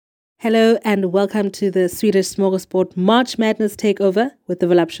Hello and welcome to the Swedish Smorgasbord March Madness Takeover with the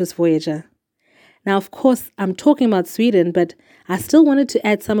Volupteous Voyager. Now, of course, I'm talking about Sweden, but I still wanted to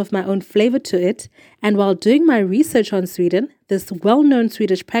add some of my own flavor to it. And while doing my research on Sweden, this well-known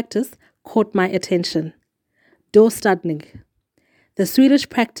Swedish practice caught my attention. Dödsstädning, the Swedish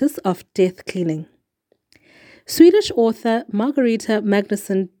practice of death cleaning. Swedish author Margareta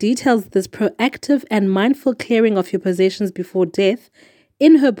Magnusson details this proactive and mindful clearing of your possessions before death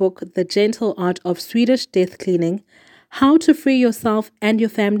in her book, The Gentle Art of Swedish Death Cleaning, How to Free Yourself and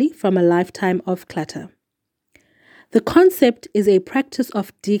Your Family from a Lifetime of Clutter. The concept is a practice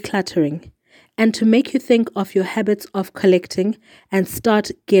of decluttering and to make you think of your habits of collecting and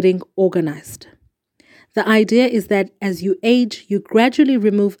start getting organized. The idea is that as you age, you gradually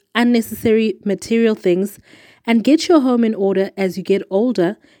remove unnecessary material things and get your home in order as you get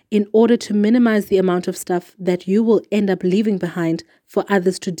older in order to minimize the amount of stuff that you will end up leaving behind for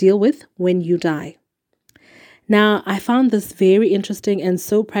others to deal with when you die. Now, I found this very interesting and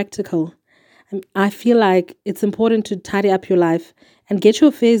so practical. I feel like it's important to tidy up your life and get your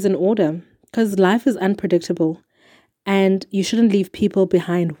affairs in order because life is unpredictable and you shouldn't leave people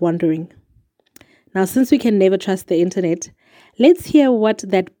behind wondering. Now, since we can never trust the internet, let's hear what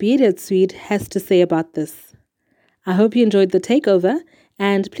that bearded Swede has to say about this. I hope you enjoyed the takeover,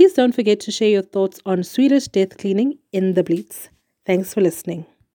 and please don't forget to share your thoughts on Swedish death cleaning in the Bleats. Thanks for listening.